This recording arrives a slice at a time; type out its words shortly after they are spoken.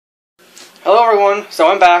Hello everyone, so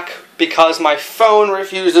I'm back because my phone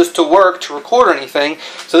refuses to work to record anything.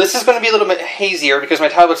 So this is going to be a little bit hazier because my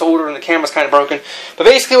tablet's older and the camera's kind of broken. But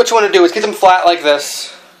basically what you want to do is get them flat like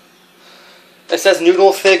this. It says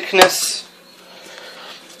noodle thickness.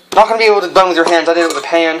 Not going to be able to do it with your hands, I did it with a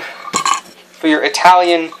pan. For your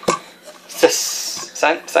Italian Cenci?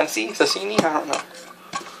 I don't know.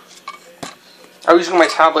 I was using my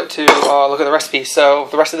tablet to look at the recipe, so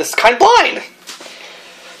the rest of this is kind of blind.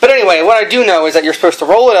 But anyway, what I do know is that you're supposed to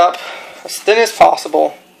roll it up as thin as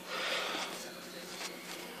possible.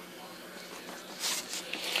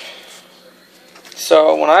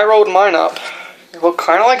 So when I rolled mine up, it looked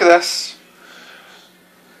kind of like this.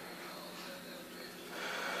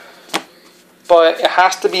 But it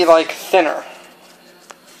has to be like thinner.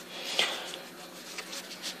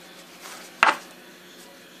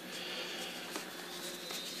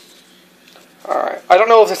 Alright, I don't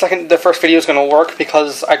know if the first video is going to work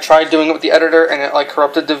because I tried doing it with the editor and it like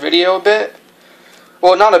corrupted the video a bit.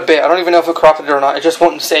 Well, not a bit, I don't even know if it corrupted it or not, it just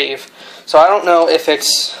wouldn't save. So I don't know if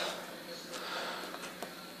it's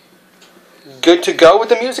good to go with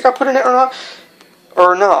the music I put in it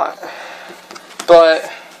or not. But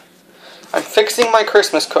I'm fixing my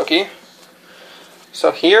Christmas cookie.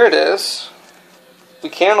 So here it is. We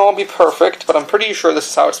can't all be perfect, but I'm pretty sure this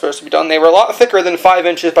is how it's supposed to be done. They were a lot thicker than 5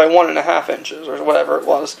 inches by 1.5 inches, or whatever it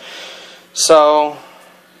was. So,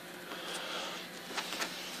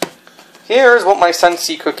 here's what my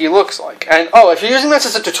Cenci cookie looks like. And, oh, if you're using this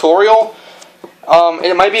as a tutorial,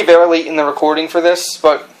 it might be very late in the recording for this,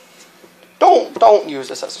 but don't use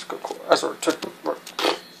this as a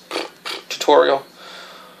tutorial.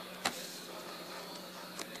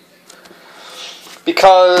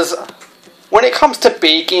 Because when it comes to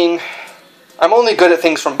baking, I'm only good at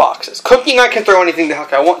things from boxes. Cooking, I can throw anything the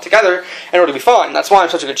heck I want together, and it'll be fine. That's why I'm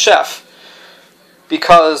such a good chef.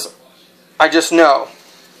 Because I just know.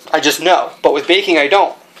 But with baking, I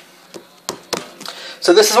don't.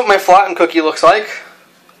 So this is what my flattened cookie looks like.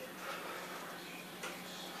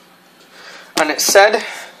 And it said,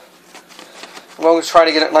 I'm going to try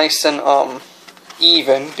to get it nice and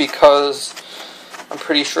even, because I'm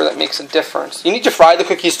pretty sure that makes a difference. You need to fry the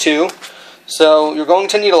cookies too. So you're going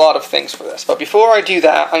to need a lot of things for this. But before I do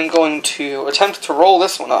that, I'm going to attempt to roll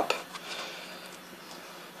this one up.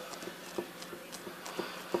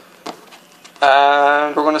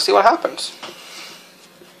 And we're going to see what happens.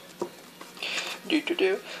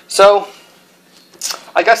 So,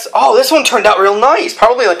 I guess, oh, this one turned out real nice.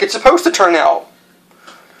 Probably like it's supposed to turn out.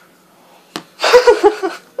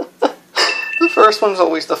 The first one's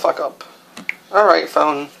always the fuck up. Alright,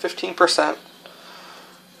 phone, 15%.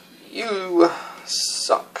 You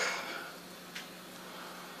suck.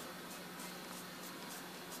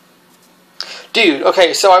 Dude,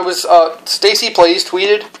 okay, so I was, Stacy Plays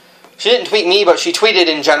tweeted. She didn't tweet me, but she tweeted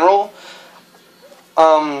in general.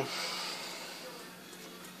 That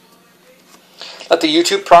the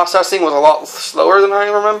YouTube processing was a lot slower than I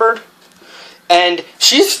remembered. And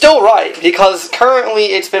she's still right, because currently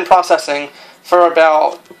it's been processing for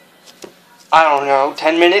about, I don't know,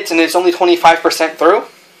 10 minutes, and it's only 25% through.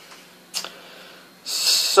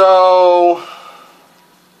 So,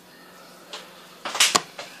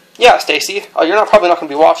 yeah, Stacy, you're probably not going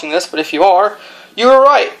to be watching this, but if you are, you were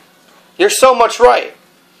right. You're so much right.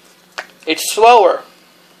 It's slower.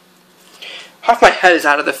 Half my head is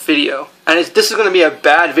out of the video, and this is going to be a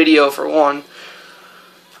bad video for one.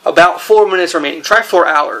 About 4 minutes remaining. Try 4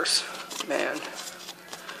 hours. Man.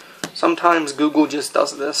 Sometimes Google just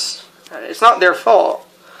does this. And it's not their fault.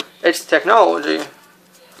 It's technology.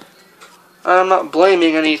 I'm not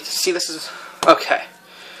blaming any... See, this is... Okay.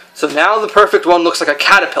 So now the perfect one looks like a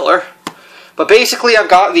caterpillar. But basically I've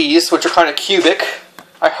got these, which are kind of cubic.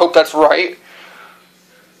 I hope that's right.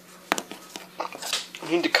 I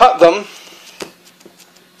need to cut them.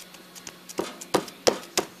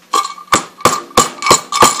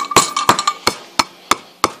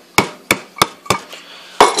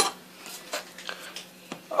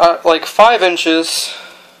 Like 5 inches.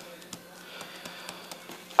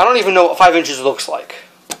 I don't even know what 5 inches looks like.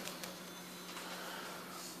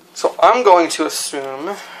 So I'm going to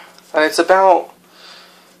assume that it's about,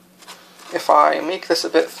 if I make this a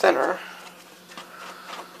bit thinner,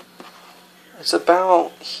 it's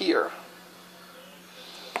about here.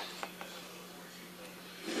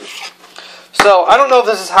 So I don't know if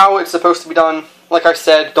this is how it's supposed to be done. Like I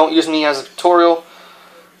said, don't use me as a tutorial.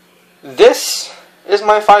 This is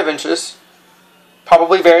my 5 inches.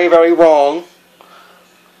 Probably very, very wrong.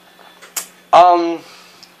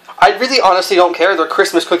 I really honestly don't care. They're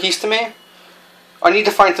Christmas cookies to me. I need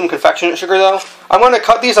to find some confectionate sugar though. I'm going to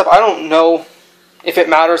cut these up. I don't know if it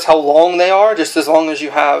matters how long they are, just as long as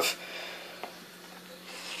you have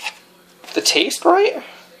the taste right.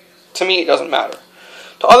 To me, it doesn't matter.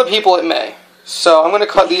 To other people, it may. So I'm going to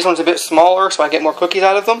cut these ones a bit smaller so I get more cookies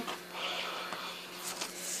out of them.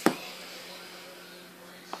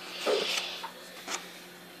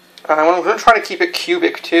 And I'm going to try to keep it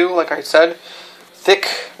cubic too, like I said. Thick,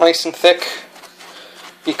 nice and thick,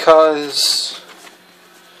 because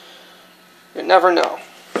you never know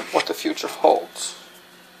what the future holds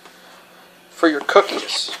for your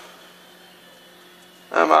cookies.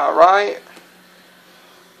 Am I right?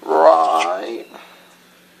 Right.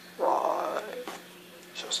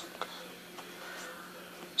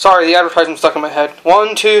 Sorry, the advertisement stuck in my head.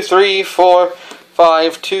 1, 2, 3, 4,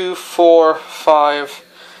 5, 2, 4, 5,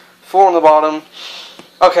 4 on the bottom.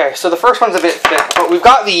 Okay, so the first one's a bit thick, but we've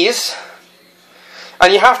got these,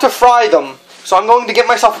 and you have to fry them. So I'm going to get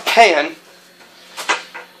myself a pan,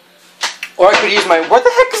 or I could use my, where the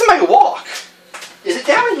heck is my wok? Is it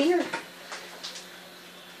down here?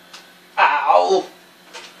 Ow.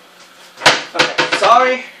 Okay,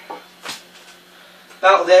 sorry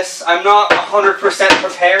about this. I'm not 100%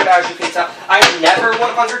 prepared, as you can tell. I'm never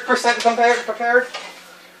 100% prepared.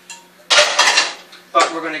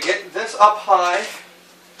 But we're going to get this up high,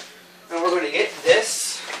 and we're going to get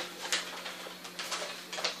this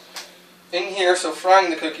in here, so frying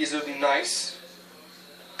the cookies would be nice.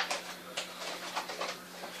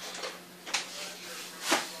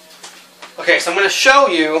 Okay, so I'm going to show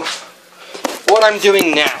you what I'm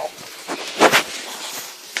doing now.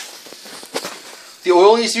 The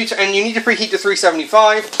oil needs to be, and you need to preheat to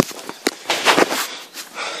 375.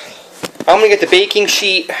 I'm going to get the baking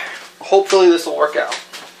sheet. Hopefully this will work out.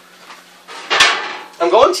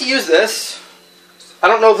 I'm going to use this. I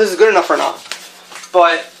don't know if this is good enough or not,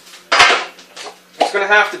 but it's going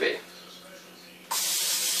to have to be.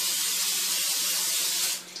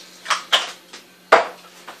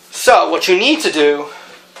 So, what you need to do,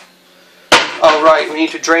 oh right, we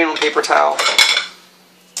need to drain on paper towel.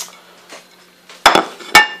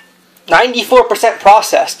 94%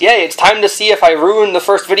 processed. Yay, it's time to see if I ruined the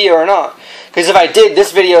first video or not. Because if I did,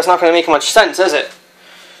 this video is not going to make much sense, is it?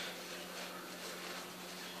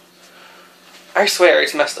 I swear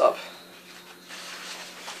it's messed up.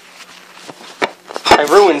 I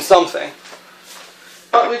ruined something.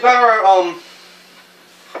 But we've got our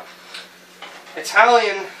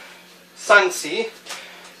Italian Cenci.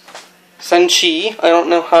 I don't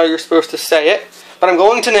know how you're supposed to say it. But I'm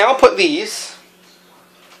going to now put these.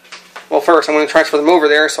 Well, first I'm going to transfer them over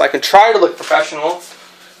there so I can try to look professional.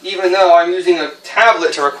 Even though I'm using a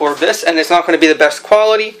tablet to record this, and it's not going to be the best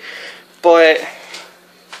quality. But,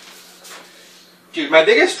 dude, my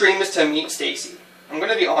biggest dream is to meet Stacy. I'm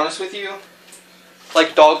going to be honest with you.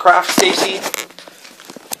 Like Dogcraft Stacy.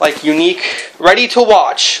 Like unique. Ready to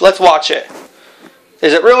watch. Let's watch it.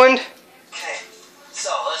 Is it ruined? Okay,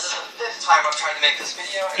 so this is the 5th time I've tried to make this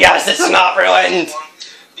video. Yes, this is not ruined.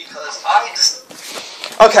 Because I just...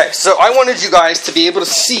 Okay, so I wanted you guys to be able to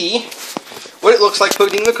see what it looks like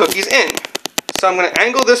putting the cookies in. So I'm going to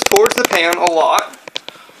angle this towards the pan a lot,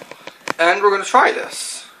 and we're going to try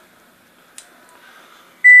this.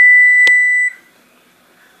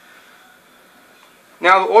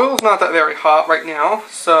 Now the oil's not that very hot right now,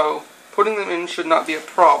 so putting them in should not be a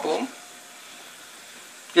problem.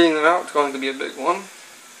 Getting them out is going to be a big one.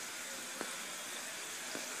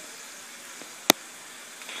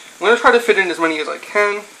 I'm going to try to fit in as many as I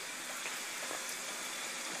can.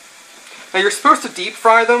 Now you're supposed to deep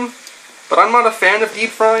fry them, but I'm not a fan of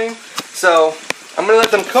deep frying, so I'm going to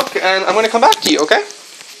let them cook and I'm going to come back to you, okay?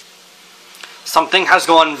 Something has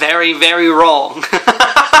gone very, very wrong.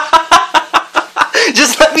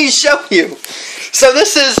 Just let me show you. So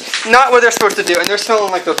this is not what they're supposed to do, and they're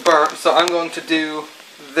smelling like they're burnt, so I'm going to do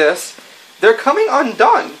this. They're coming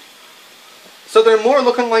undone. So they're more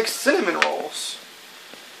looking like cinnamon rolls.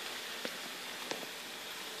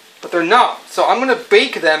 But they're not. So I'm going to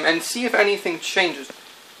bake them and see if anything changes.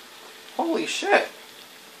 Holy shit.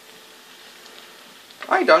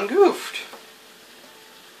 I done goofed.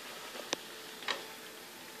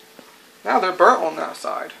 Now they're burnt on that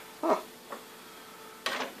side. Huh.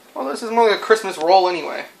 Well, this is more like a Christmas roll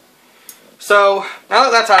anyway. So, now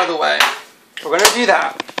that that's out of the way, we're going to do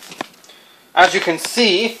that. As you can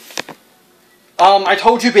see, I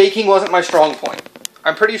told you baking wasn't my strong point.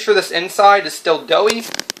 I'm pretty sure this inside is still doughy.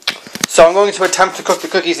 So I'm going to attempt to cook the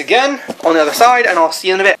cookies again on the other side, and I'll see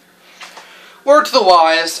you in a bit. Word to the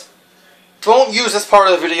wise, don't use this part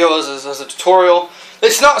of the video as a tutorial.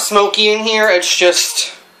 It's not smoky in here, it's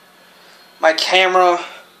just my camera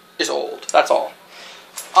is old, that's all.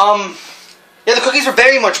 Yeah, the cookies are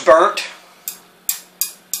very much burnt.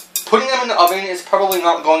 them in the oven is probably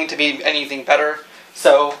not going to be anything better.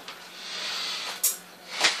 So,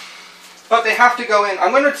 but they have to go in.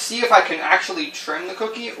 I'm going to see if I can actually trim the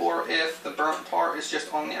cookie or if the burnt part is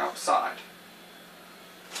just on the outside.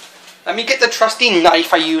 Let me get the trusty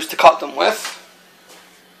knife I used to cut them with.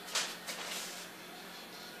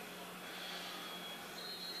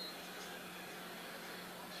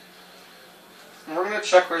 And we're going to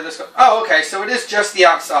check where this goes. Oh, okay, so it is just the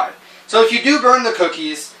outside. So if you do burn the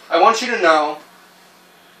cookies, I want you to know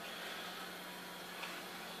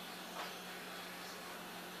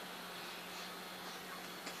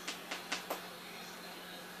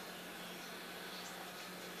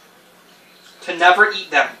to never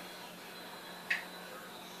eat them.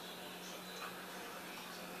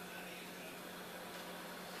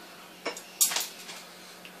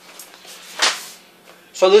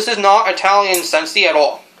 So this is not Italian Cenci at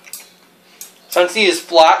all. Cenci is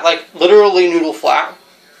flat, like literally noodle flat.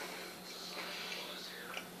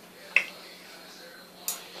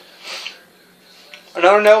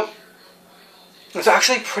 Another note, it's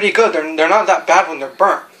actually pretty good. They're not that bad when they're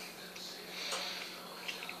burnt.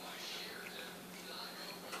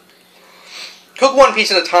 Cook one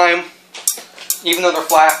piece at a time, even though they're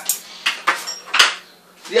flat.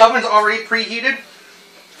 The oven's already preheated.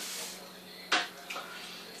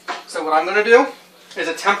 So what I'm going to do is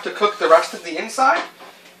attempt to cook the rest of the inside.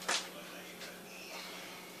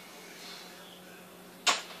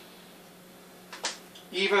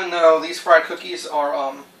 Even though these fried cookies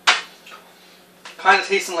are kind of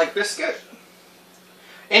tasting like biscuit.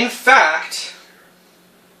 In fact,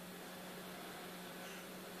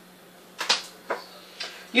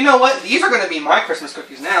 you know what? These are going to be my Christmas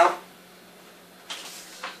cookies now.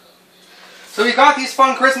 So we got these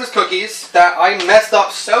fun Christmas cookies that I messed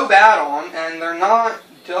up so bad on, and they're not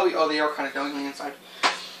doughy. Oh, they are kind of doughy on the inside.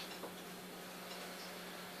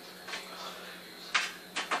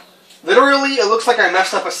 Literally, it looks like I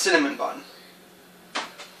messed up a cinnamon bun.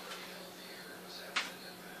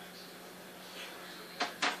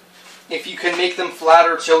 If you can make them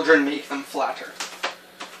flatter, children, make them flatter.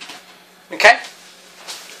 Okay?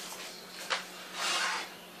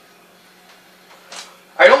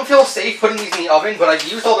 I don't feel safe putting these in the oven, but I've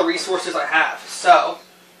used all the resources I have, so.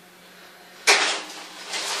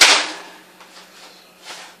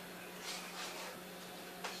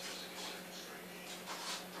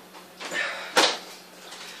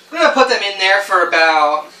 I'm going to put them in there for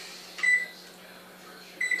about,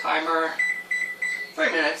 timer,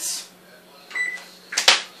 3 minutes.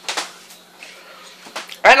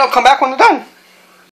 And I'll come back when they're done.